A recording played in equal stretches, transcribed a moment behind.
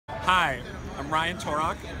Hi, I'm Ryan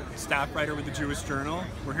Torok, staff writer with the Jewish Journal.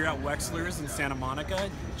 We're here at Wexler's in Santa Monica,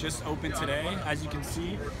 just opened today. As you can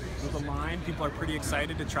see, with the line, people are pretty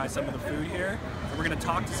excited to try some of the food here. And we're going to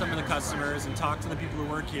talk to some of the customers and talk to the people who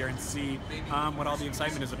work here and see what all the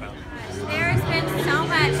excitement is about. There's been so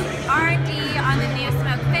much R&D on the new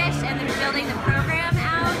smoked fish, and they're building the program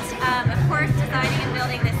out. Of course, designing and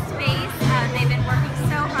building this space. They've been working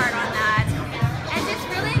so hard on that. And just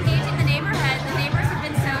really engaging the neighborhood. The neighbors have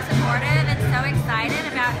been so supportive and so excited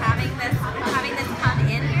about having this come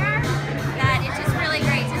in here that it's just really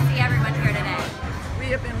great to see everyone here today.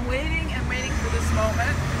 We have been waiting and waiting for this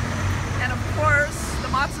moment. And of course,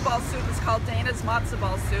 the matzo ball soup is called Dana's matzo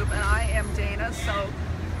ball soup, and I am Dana, so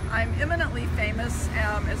I'm eminently famous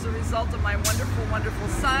as a result of my wonderful, wonderful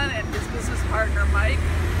son and his business partner, Mike.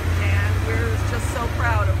 And we're just so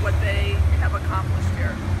proud of what they have accomplished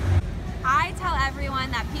here. I tell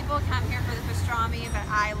everyone that people come here for the pastrami, but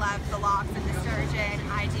I love the lox and the sturgeon.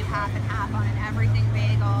 I do half and half on an everything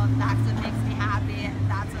bagel. That's what makes me happy, and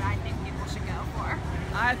that's what I think people should go for.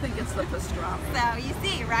 I think it's the pastrami. So you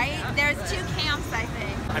see, right? There's two camps, I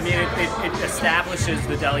think. I mean, it establishes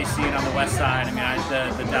the deli scene on the west side. I mean,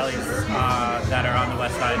 the delis that are on the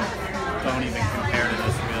west side don't even compare to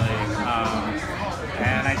this, really.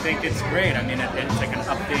 And I think it's great. I mean, it's like an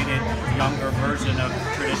updated, younger version of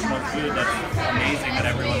traditional food that's amazing that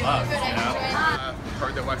everyone loves, you know?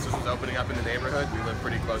 Heard that Wexler's was opening up in the neighborhood. We live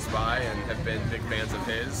pretty close by and have been big fans of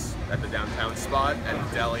his at the downtown spot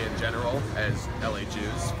and Deli in general as LA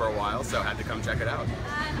Jews for a while, so had to come check it out.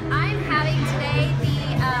 I'm having today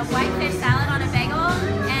the white fish salad on a bagel,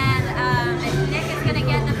 and Nick is going to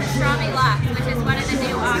get the pastrami lox, which is one of the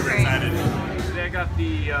new offerings. Today I got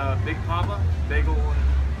the Big Papa, bagel and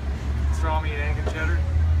pastrami and egg and cheddar.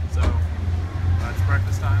 So it's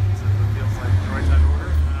breakfast time, so it feels like the right time to order.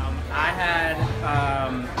 I had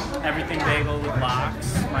everything bagel with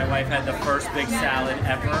lox. My wife had the first big salad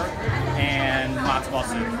ever and matzo ball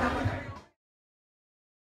soup.